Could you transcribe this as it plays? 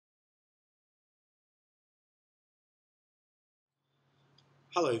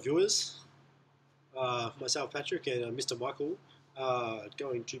Hello viewers, myself Patrick and Mr. Michael are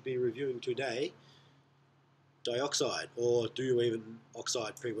going to be reviewing today DYEOxide or Do You Even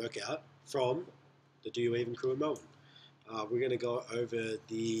Oxide pre-workout from the Do You Even crew in Melbourne. We're going to go over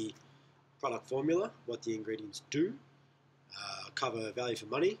the product formula, what the ingredients do, cover value for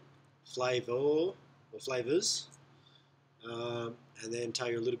money, flavours, and then tell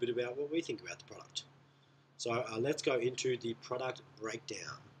you a little bit about what we think about the product. So let's go into the product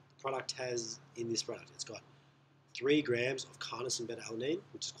breakdown. The product has, in this product, it's got 3 grams of carnosine beta-alanine,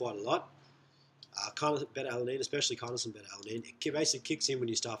 which is quite a lot. Carnosine beta-alanine, especially carnosine beta-alanine, it basically kicks in when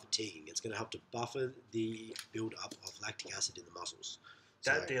you start fatiguing. It's going to help to buffer the build-up of lactic acid in the muscles.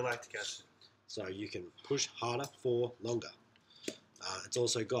 That lactic acid. So you can push harder for longer. It's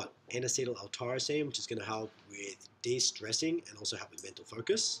also got N-acetyl L-tyrosine, which is going to help with de-stressing and also help with mental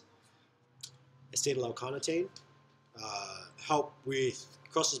focus. Acetyl L-carnitine, help with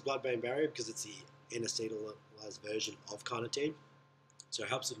crosses blood-brain barrier because it's the N-acetylized version of carnitine. So it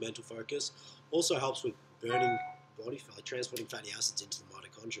helps with mental focus. Also helps with burning body fat, like transporting fatty acids into the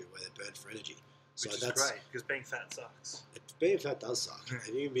mitochondria where they're burned for energy. Which is great because being fat sucks. Being fat does suck.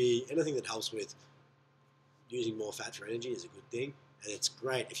 And you can be anything that helps with using more fat for energy is a good thing. And it's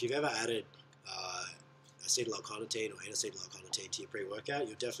great if you've ever added acetyl L-carnitine or N-acetyl L-carnitine to your pre-workout,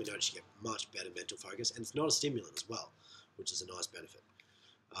 you'll definitely notice you get much better mental focus, and it's not a stimulant as well, which is a nice benefit.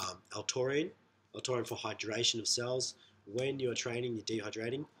 L-taurine for hydration of cells. When you're training, you're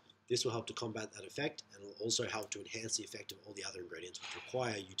dehydrating. This will help to combat that effect, and will also help to enhance the effect of all the other ingredients which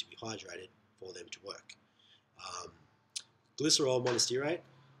require you to be hydrated for them to work. Glycerol monostearate,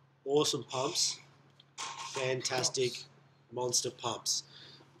 awesome pumps, fantastic monster pumps.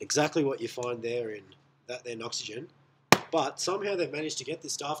 Exactly what you find there in that then oxygen, but somehow they've managed to get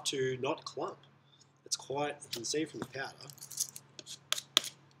this stuff to not clump. It's quite, you can see from the powder,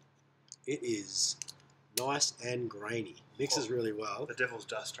 it is nice and grainy. Mixes really well. The devil's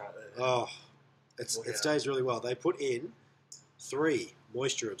dust right there. Oh, it stays really well. They put in 3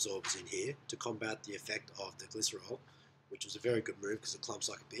 moisture absorbers in here to combat the effect of the glycerol, which was a very good move because it clumps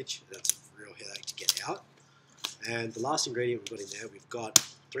like a bitch, and that's a real headache to get out. And the last ingredient we've got in there, we've got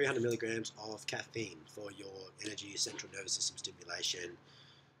 300 milligrams of caffeine for your energy, central nervous system stimulation.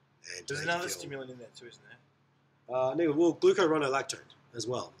 And there's another stimulant in there too, isn't well, there? glucuronolactone as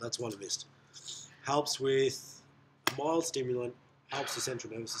well. That's one I missed. Helps with a mild stimulant, helps the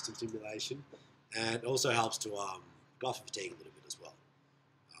central nervous system stimulation, and also helps to buffer fatigue a little bit as well.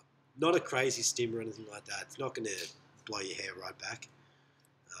 Not a crazy stim or anything like that. It's not going to blow your hair right back,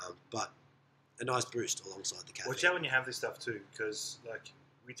 but a nice boost alongside the caffeine. Watch out when you have this stuff too, because like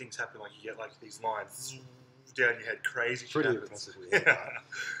weird things happen. Like you get like these lines down your head, crazy shit. Pretty impressive with the haircut.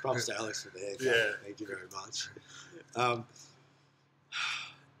 Props to Alex for the haircut. Yeah. Thank you very much.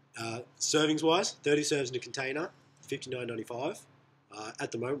 Servings wise, 30 serves in a container, $59.95.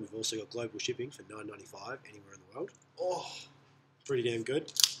 At the moment, we've also got global shipping for $9.95 anywhere in the world. Oh, pretty damn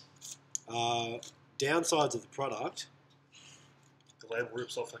good. Downsides of the product. the label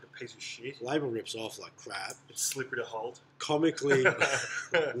rips off like a piece of shit. Label rips off like crap. It's slippery to hold. Comically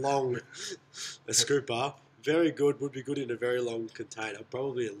long, a scooper. Very good. Would be good in a very long container.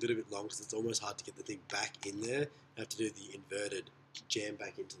 Probably a little bit long because it's almost hard to get the thing back in there. You have to do the inverted jam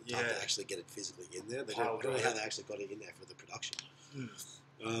back into the tub to actually get it physically in there. I don't know how they actually got it in there for the production.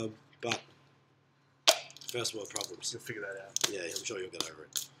 But first world problems. You'll figure that out. Yeah, I'm sure you'll get over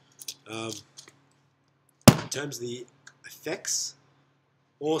it. In terms of the effects,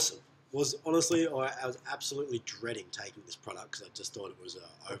 awesome. Honestly, I was absolutely dreading taking this product because I just thought it was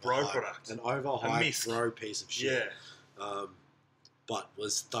a bro product, an overhyped bro piece of shit. Yeah. But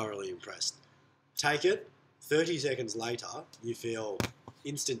was thoroughly impressed. Take it. 30 seconds later, you feel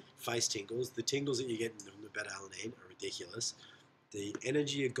instant face tingles. The tingles that you get in the beta-alanine are ridiculous. The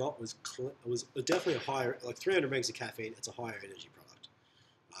energy you got was definitely a higher, like 300 megs of caffeine. It's a higher energy product.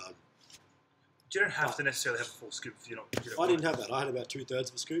 You don't have to necessarily have a full scoop if you don't. I didn't have that. I had about 2/3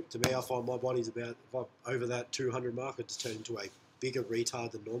 of a scoop. To me, I find my body's about, if I'm over that 200 mark, it just turned into a bigger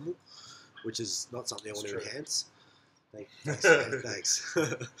retard than normal, which is not something I want to enhance. Thanks.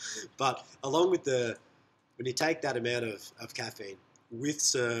 But along with when you take that amount of caffeine with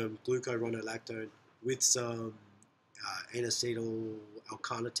some glucuronolactone, with some N-acetyl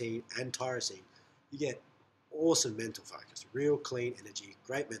L-carnitine and tyrosine, you get awesome mental focus, real clean energy,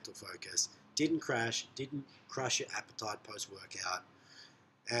 great mental focus. Didn't crash, didn't crush your appetite post-workout,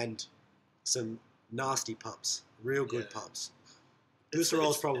 and some nasty pumps, real good pumps.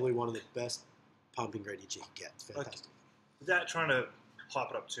 Glycerol is probably one of the best pump ingredients you can get. It's fantastic. Without trying to hype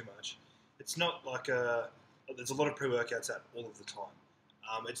it up too much, it's not like there's a lot of pre-workouts out all of the time.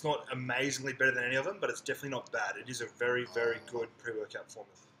 It's not amazingly better than any of them, but it's definitely not bad. It is a very, very good pre-workout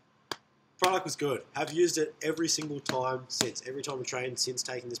formula. Product was good. Have used it every single time since. Every time I trained since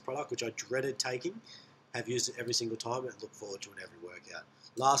taking this product, which I dreaded taking, have used it every single time and look forward to it every workout.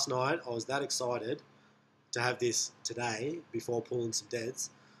 Last night, I was that excited to have this today before pulling some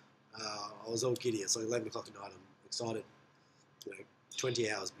deads. I was all giddy. It's like 11 o'clock at night. I'm excited,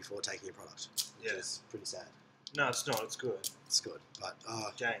 20 hours before taking a product, which is pretty sad. No, it's not. It's good. It's good, but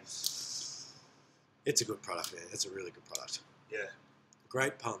James, it's a good product, man. It's a really good product. Yeah.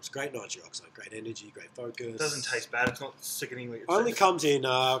 Great pumps, great DYEOxide, great energy, great focus. It doesn't taste bad. It's not sickeningly. Only comes in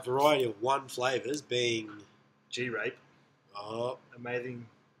a variety of one flavours, being G-Rape. Oh, Amazing.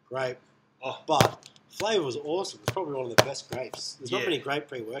 grape. Oh. But flavour was awesome. It's probably one of the best grapes. There's not many grape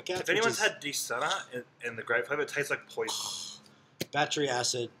pre-workouts. If anyone's had D-Stunner and the grape flavour, it tastes like poison. Battery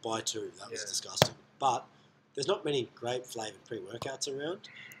acid by 2. That was disgusting. But there's not many grape flavoured pre-workouts around.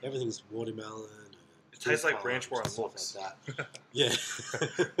 Everything's watermelon. It tastes like branch wine looks. Like that. Yeah.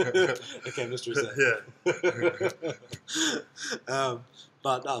 Okay, Mr. Yeah.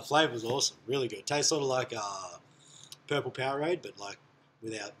 But no, the flavour was awesome. Really good. Tastes sort of like purple Powerade, but like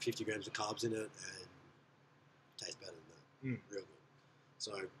without 50 grams of carbs in it, and tastes better than that. Real good.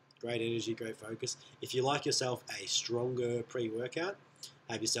 So great energy, great focus. If you like yourself a stronger pre-workout,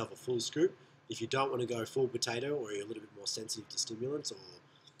 have yourself a full scoop. If you don't want to go full potato, or you're a little bit more sensitive to stimulants, or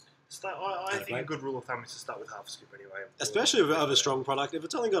I think a good rule of thumb is to start with half a scoop anyway. Especially of a strong product. If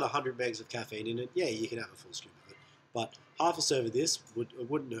it's only got 100 megs of caffeine in it, yeah, you can have a full scoop of it. But half a serve of this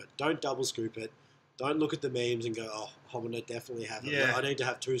wouldn't hurt. Don't double scoop it. Don't look at the memes and go, oh, I'm going to definitely have it. Yeah. I need to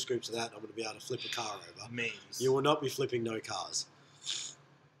have 2 scoops of that and I'm going to be able to flip a car over. Memes. You will not be flipping no cars.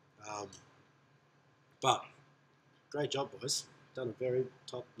 But great job, boys. Done a very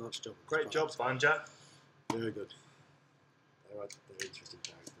top-notch job. Great job, Bunja. Very good. They write very interesting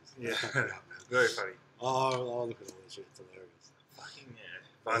characters. Yeah. Very funny. Oh, look at all this shit. It's hilarious. Fucking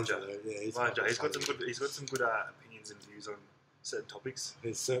yeah. Bunja. Yeah, Bunja. He's got some good opinions and views on certain topics.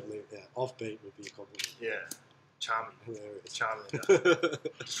 He's certainly, offbeat would be a compliment. Yeah. Charming. Hilarious. Charming.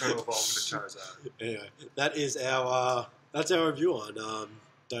 Just trying to evolve into Charizard. Anyway, that's our review on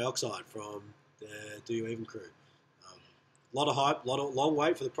DYEOxide from the Do You Even crew. A lot of hype, long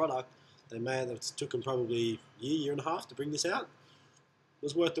wait for the product. It took them probably a year and a half to bring this out. It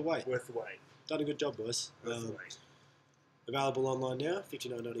was worth the wait. Worth the wait. Done a good job, boys. Worth the wait. Available online now,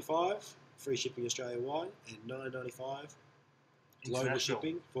 $59.95, free shipping Australia-wide, and $9.95 global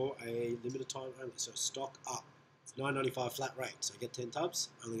shipping for a limited time only. So stock up. It's $9.95 flat rate. So get 10 tubs.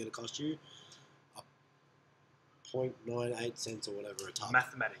 Only going to cost you 0.98 cents or whatever a tub.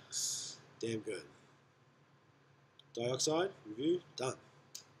 Mathematics. Damn good. DYEOxide review done.